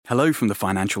Hello from the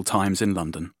Financial Times in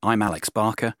London. I'm Alex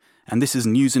Barker, and this is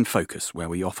News in Focus, where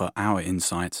we offer our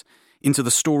insights into the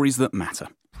stories that matter.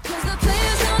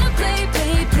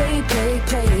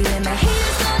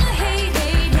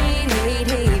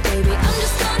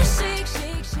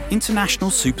 International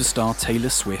superstar Taylor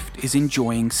Swift is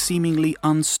enjoying seemingly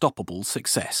unstoppable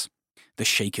success. The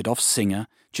Shake It Off singer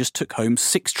just took home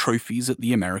 6 trophies at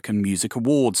the American Music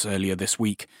Awards earlier this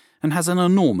week and has an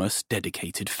enormous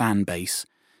dedicated fan base.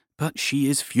 But she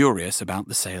is furious about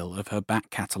the sale of her back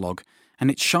catalogue,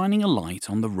 and it's shining a light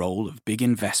on the role of big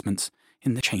investments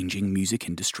in the changing music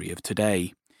industry of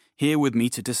today. Here with me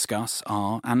to discuss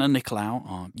are Anna Nicolaou,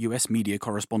 our US media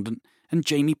correspondent, and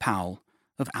Jamie Powell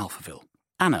of Alphaville.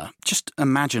 Anna, just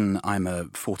imagine I'm a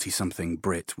 40-something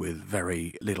Brit with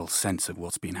very little sense of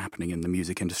what's been happening in the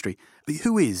music industry.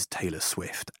 Who is Taylor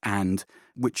Swift, and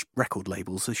which record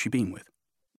labels has she been with?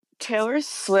 Taylor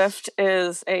Swift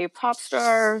is a pop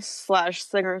star /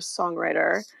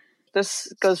 singer-songwriter.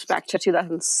 This goes back to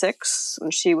 2006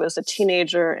 when she was a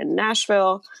teenager in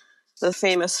Nashville. The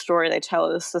famous story they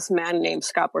tell is this man named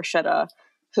Scott Borchetta,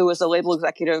 who was a label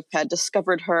executive, had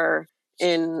discovered her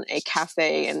in a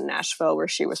cafe in Nashville where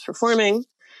she was performing,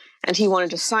 and he wanted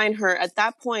to sign her. At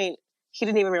that point, he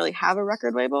didn't even really have a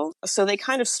record label, so they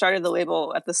kind of started the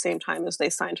label at the same time as they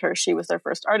signed her. She was their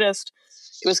first artist.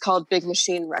 It was called Big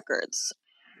Machine Records.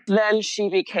 Then she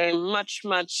became much,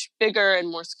 much bigger and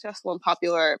more successful and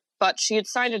popular, but she had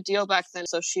signed a deal back then,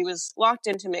 so she was locked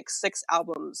in to make 6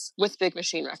 albums with Big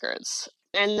Machine Records.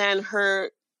 And then her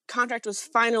contract was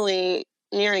finally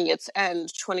nearing its end.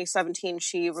 2017,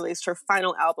 she released her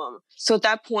final album. So at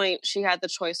that point, she had the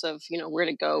choice of, where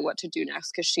to go, what to do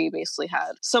next, because she basically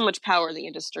had so much power in the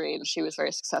industry, and she was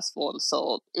very successful and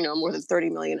sold, more than 30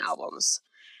 million albums.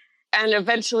 And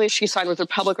eventually she signed with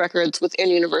Republic Records within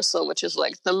Universal, which is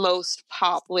like the most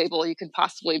pop label you could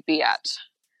possibly be at.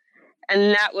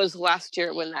 And that was last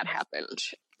year when that happened.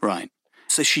 Right.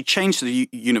 So she changed to the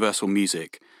Universal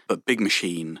Music, but Big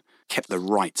Machine kept the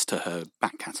rights to her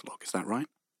back catalogue. Is that right?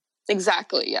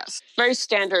 Exactly, yes. Very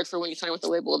standard for when you sign with the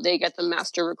label. They get the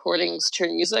master recordings to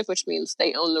your music, which means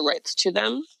they own the rights to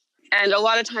them. And a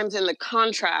lot of times in the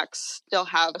contracts, they'll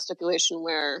have a stipulation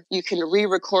where you can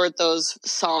re-record those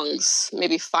songs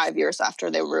maybe 5 years after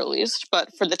they were released.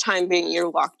 But for the time being, you're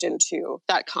locked into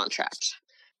that contract.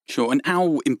 Sure. And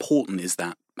how important is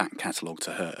that back catalogue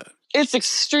to her? It's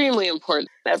extremely important.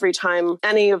 Every time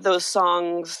any of those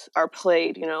songs are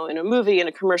played, in a movie, in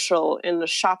a commercial, in a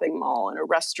shopping mall, in a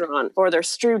restaurant, or they're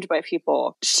streamed by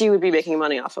people, she would be making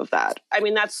money off of that. I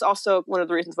mean, that's also one of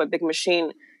the reasons why Big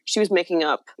Machine, she was making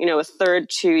up, a third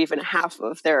to even half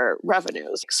of their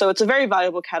revenues. So it's a very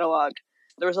valuable catalog.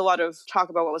 There was a lot of talk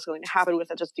about what was going to happen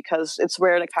with it, just because it's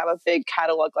rare to have a big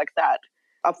catalog like that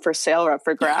up for sale or up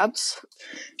for grabs.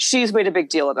 She's made a big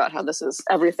deal about how this is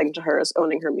everything to her, is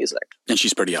owning her music. And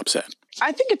she's pretty upset.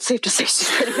 I think it's safe to say she's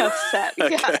pretty upset.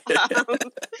 Okay. Yeah.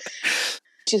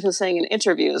 She's been saying in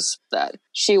interviews that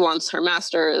she wants her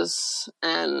masters,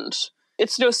 and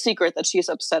it's no secret that she's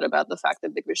upset about the fact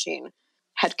that Big Machine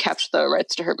had kept the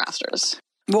rights to her masters.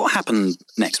 What happened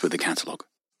next with the catalogue?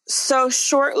 So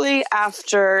shortly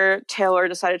after Taylor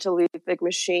decided to leave Big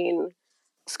Machine,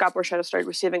 Scott Borchetta started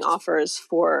receiving offers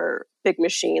for Big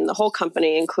Machine. The whole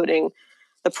company, including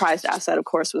the prized asset, of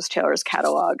course, was Taylor's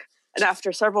catalog. And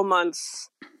after several months,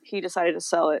 he decided to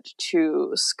sell it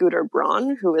to Scooter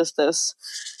Braun, who is this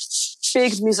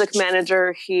big music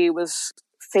manager. He was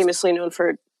famously known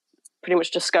for pretty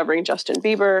much discovering Justin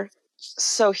Bieber.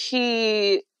 So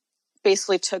he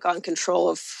basically took on control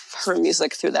of her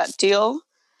music through that deal.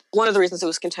 One of the reasons it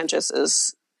was contentious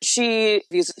is she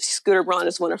views Scooter Braun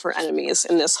as one of her enemies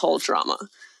in this whole drama.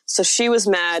 So she was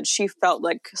mad. She felt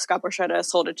like Scott Borchetta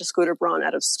sold it to Scooter Braun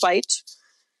out of spite.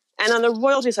 And on the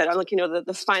royalty side,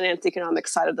 the finance economic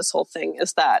side of this whole thing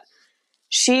is that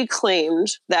she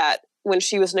claimed that when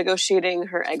she was negotiating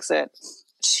her exit,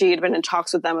 she had been in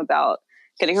talks with them about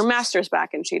getting her masters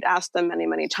back, and she'd asked them many,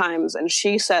 many times. And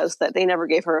she says that they never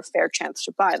gave her a fair chance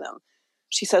to buy them.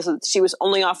 She says that she was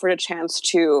only offered a chance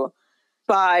to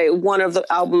buy one of the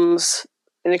albums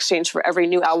in exchange for every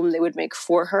new album they would make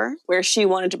for her, where she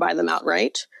wanted to buy them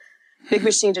outright. Big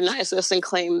Machine denies this and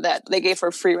claimed that they gave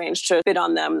her free range to bid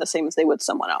on them the same as they would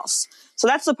someone else. So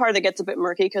that's the part that gets a bit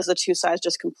murky, because the two sides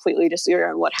just completely disagree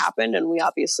on what happened, and we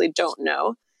obviously don't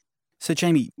know. So,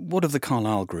 Jamie, what have the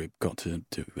Carlyle Group got to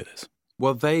do with this?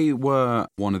 Well, they were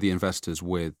one of the investors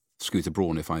with Scooter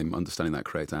Braun, if I'm understanding that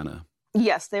correct, Anna.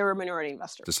 Yes, they were minority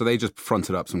investors. So they just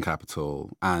fronted up some capital.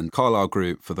 And Carlyle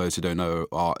Group, for those who don't know,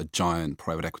 are a giant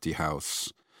private equity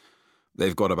house.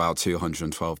 They've got about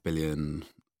 $212 billion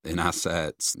in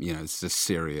assets. It's a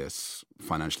serious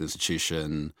financial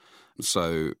institution.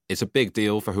 So it's a big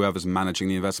deal for whoever's managing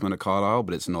the investment at Carlyle,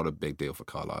 but it's not a big deal for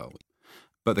Carlyle.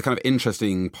 But the kind of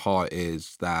interesting part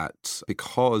is that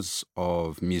because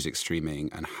of music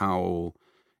streaming and how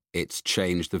it's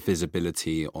changed the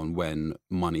visibility on when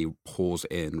money pours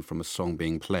in from a song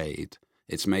being played,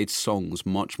 it's made songs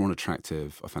much more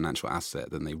attractive a financial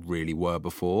asset than they really were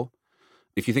before.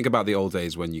 If you think about the old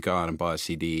days when you go out and buy a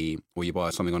CD or you buy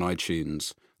something on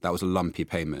iTunes, that was a lumpy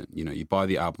payment. You buy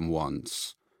the album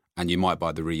once and you might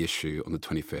buy the reissue on the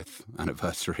 25th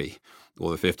anniversary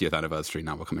or the 50th anniversary.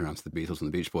 Now we're coming around to the Beatles and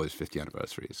the Beach Boys 50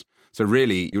 anniversaries. So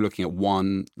really, you're looking at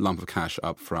one lump of cash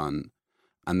up front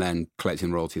and then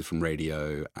collecting royalties from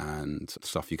radio and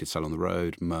stuff you could sell on the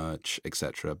road, merch,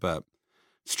 etc. But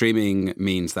streaming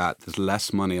means that there's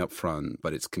less money up front,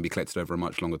 but it can be collected over a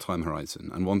much longer time horizon.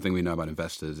 And one thing we know about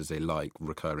investors is they like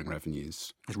recurring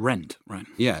revenues. It's rent, right?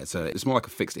 Yeah, it's more like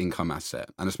a fixed income asset.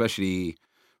 And especially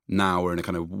now we're in a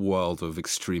kind of world of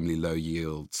extremely low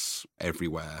yields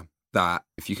everywhere, that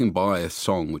if you can buy a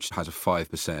song which has a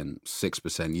 5%,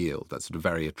 6% yield, that's a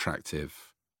very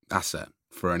attractive asset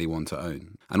for anyone to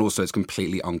own. And also it's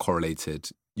completely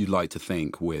uncorrelated, you'd like to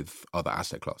think, with other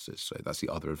asset classes. So that's the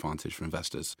other advantage for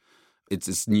investors. It's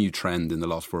this new trend in the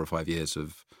last 4 or 5 years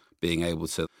of being able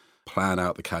to plan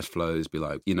out the cash flows, be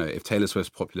like, if Taylor Swift's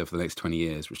popular for the next 20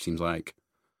 years, which seems like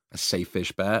a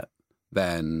safe-ish bet,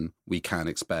 then we can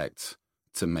expect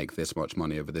to make this much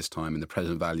money over this time. And the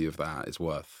present value of that is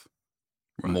worth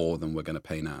more than we're going to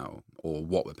pay now or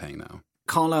what we're paying now.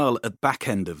 Carlyle at the back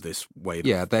end of this wave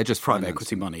they're just private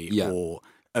equity money, or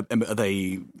are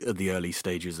they at the early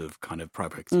stages of kind of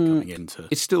private equity coming into?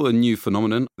 It's still a new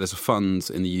phenomenon. There's a fund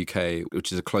in the UK,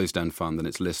 which is a closed-end fund, and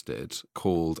it's listed,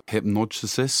 called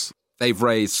Hypnogenesis. They've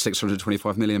raised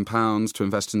 £625 million to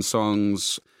invest in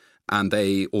songs, and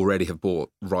they already have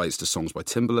bought rights to songs by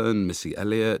Timbaland, Missy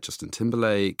Elliott, Justin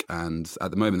Timberlake, and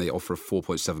at the moment they offer a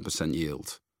 4.7%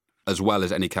 yield, as well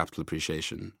as any capital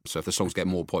appreciation. So if the songs get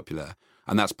more popular,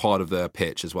 and that's part of their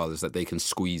pitch as well, is that they can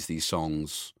squeeze these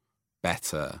songs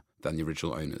better than the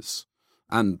original owners.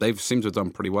 And they've seemed to have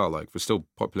done pretty well. Like, we're still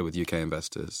popular with UK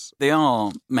investors. They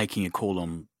are making a call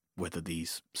on whether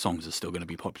these songs are still going to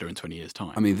be popular in 20 years'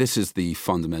 time. I mean, this is the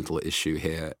fundamental issue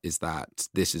here, is that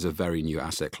this is a very new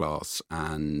asset class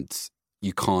and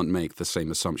you can't make the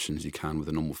same assumptions you can with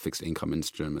a normal fixed income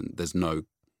instrument. There's no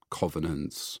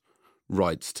covenants,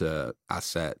 rights to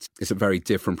assets. It's a very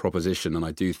different proposition. And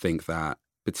I do think that,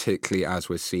 particularly as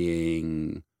we're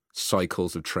seeing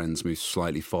cycles of trends move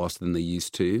slightly faster than they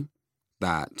used to,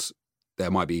 that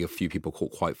there might be a few people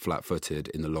caught quite flat-footed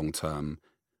in the long term.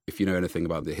 If you know anything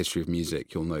about the history of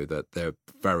music, you'll know that there are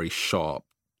very sharp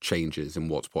changes in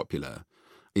what's popular.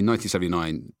 In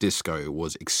 1979, disco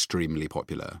was extremely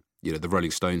popular. The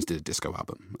Rolling Stones did a disco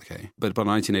album, okay? But by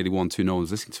 1981, no one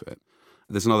was listening to it.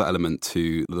 There's another element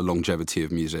to the longevity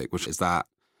of music, which is that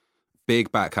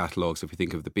big back catalogues, if you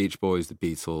think of the Beach Boys, the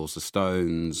Beatles, the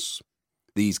Stones,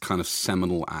 these kind of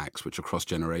seminal acts which are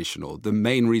cross-generational, the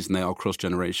main reason they are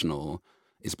cross-generational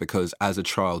is because as a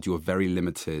child you are very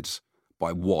limited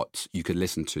by what you could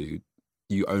listen to.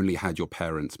 You only had your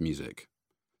parents' music.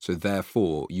 So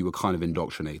therefore, you were kind of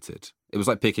indoctrinated. It was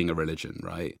like picking a religion,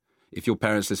 right? If your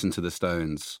parents listened to the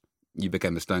Stones, you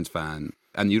became a Stones fan,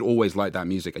 and you'd always like that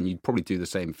music, and you'd probably do the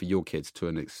same for your kids to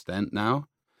an extent now.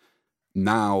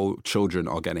 Now, children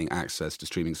are getting access to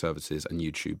streaming services and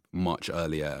YouTube much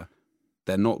earlier.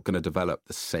 They're not going to develop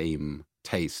the same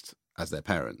taste as their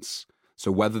parents.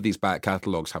 So whether these back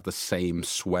catalogues have the same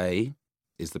sway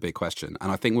is the big question.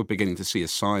 And I think we're beginning to see a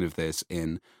sign of this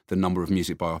in the number of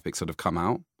music biopics that have come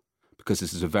out, because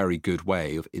this is a very good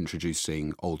way of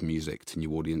introducing old music to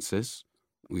new audiences.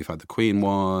 We've had the Queen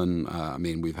one.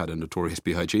 We've had a Notorious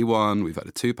B.I.G. one. We've had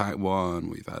a Tupac one.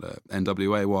 We've had a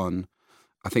NWA one.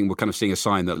 I think we're kind of seeing a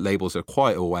sign that labels are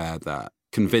quite aware that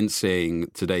convincing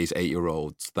today's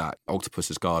 8-year-olds that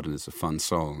Octopus's Garden is a fun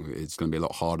song is going to be a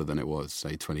lot harder than it was,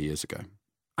 say, 20 years ago.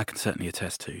 I can certainly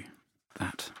attest to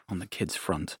that on the kids'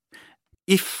 front.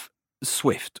 If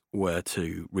Swift were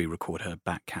to re-record her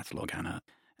back catalogue, Anna,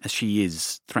 as she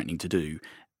is threatening to do,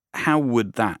 how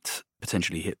would that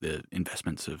potentially hit the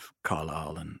investments of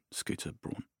Carlyle and Scooter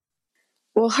Braun?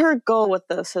 Well, her goal with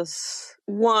this is,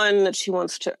 one, that she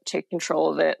wants to take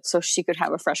control of it so she could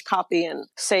have a fresh copy and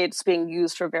say it's being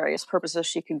used for various purposes.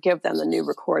 She could give them the new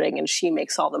recording and she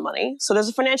makes all the money. So there's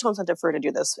a financial incentive for her to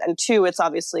do this. And two, it's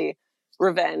obviously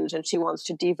revenge, and she wants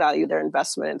to devalue their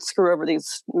investment and screw over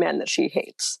these men that she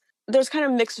hates. There's kind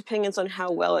of mixed opinions on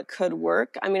how well it could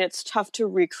work. I mean, it's tough to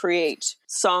recreate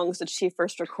songs that she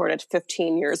first recorded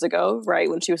 15 years ago, right?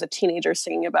 When she was a teenager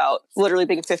singing about literally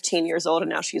being 15 years old, and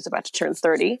now she's about to turn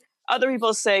 30. Other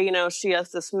people say, she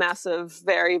has this massive,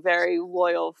 very, very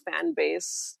loyal fan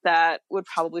base that would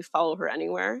probably follow her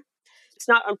anywhere. It's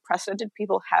not unprecedented.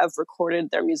 People have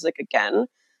recorded their music again.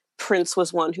 Prince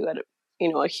was one who had,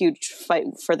 a huge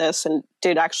fight for this and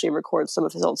did actually record some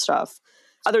of his old stuff.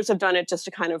 Others have done it just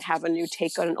to kind of have a new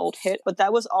take on an old hit, but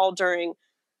that was all during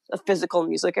a physical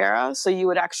music era. So you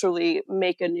would actually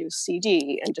make a new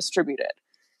CD and distribute it.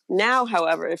 Now,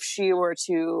 however, if she were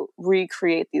to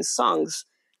recreate these songs,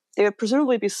 they would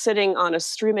presumably be sitting on a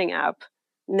streaming app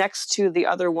next to the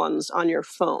other ones on your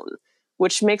phone,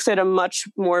 which makes it a much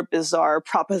more bizarre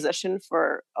proposition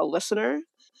for a listener.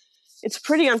 It's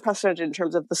pretty unprecedented in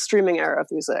terms of the streaming era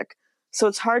of music. So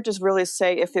it's hard to really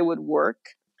say if it would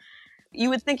work. You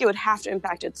would think it would have to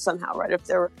impact it somehow, right? If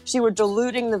she were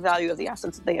diluting the value of the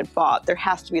assets that they had bought, there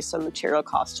has to be some material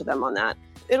cost to them on that.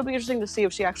 It'll be interesting to see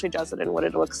if she actually does it and what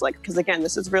it looks like. Because again,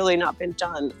 this has really not been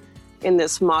done in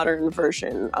this modern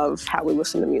version of how we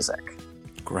listen to music.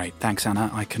 Great. Thanks, Anna.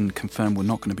 I can confirm we're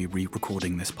not going to be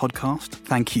re-recording this podcast.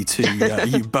 Thank you to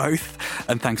you both.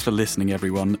 And thanks for listening,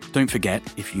 everyone. Don't forget,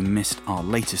 if you missed our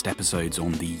latest episodes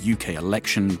on the UK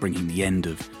election, bringing the end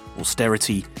of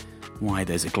austerity, why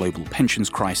there's a global pensions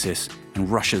crisis, and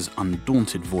Russia's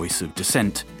undaunted voice of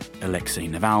dissent, Alexei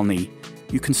Navalny,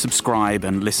 you can subscribe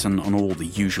and listen on all the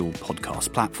usual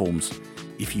podcast platforms.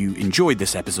 If you enjoyed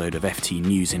this episode of FT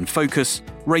News in Focus,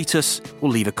 rate us or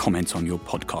leave a comment on your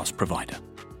podcast provider.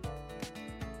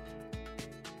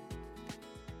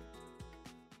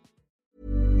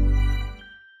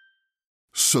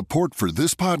 Support for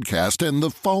this podcast and the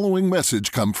following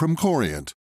message come from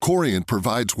Corient. Corient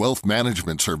provides wealth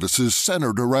management services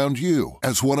centered around you.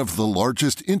 As one of the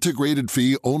largest integrated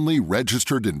fee-only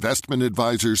registered investment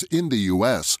advisors in the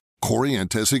U.S.,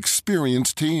 Corient has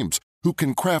experienced teams who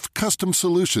can craft custom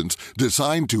solutions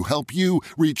designed to help you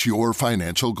reach your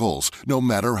financial goals, no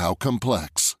matter how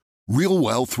complex. Real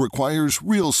wealth requires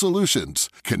real solutions.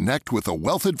 Connect with a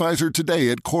wealth advisor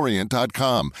today at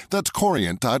Corient.com. That's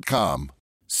Corient.com.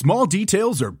 Small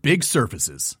details are big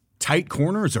surfaces. Tight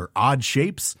corners or odd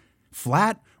shapes.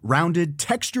 Flat, rounded,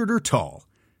 textured, or tall.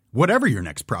 Whatever your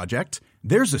next project,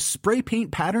 there's a spray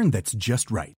paint pattern that's just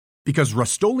right. Because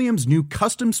Rust-Oleum's new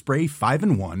Custom Spray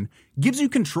 5-in-1 gives you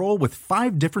control with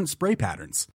 5 different spray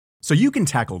patterns. So you can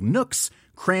tackle nooks,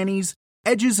 crannies,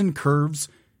 edges, and curves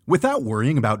without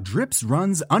worrying about drips,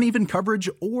 runs, uneven coverage,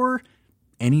 or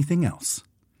anything else.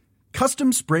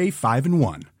 Custom Spray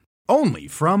 5-in-1. Only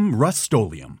from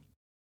Rust-Oleum.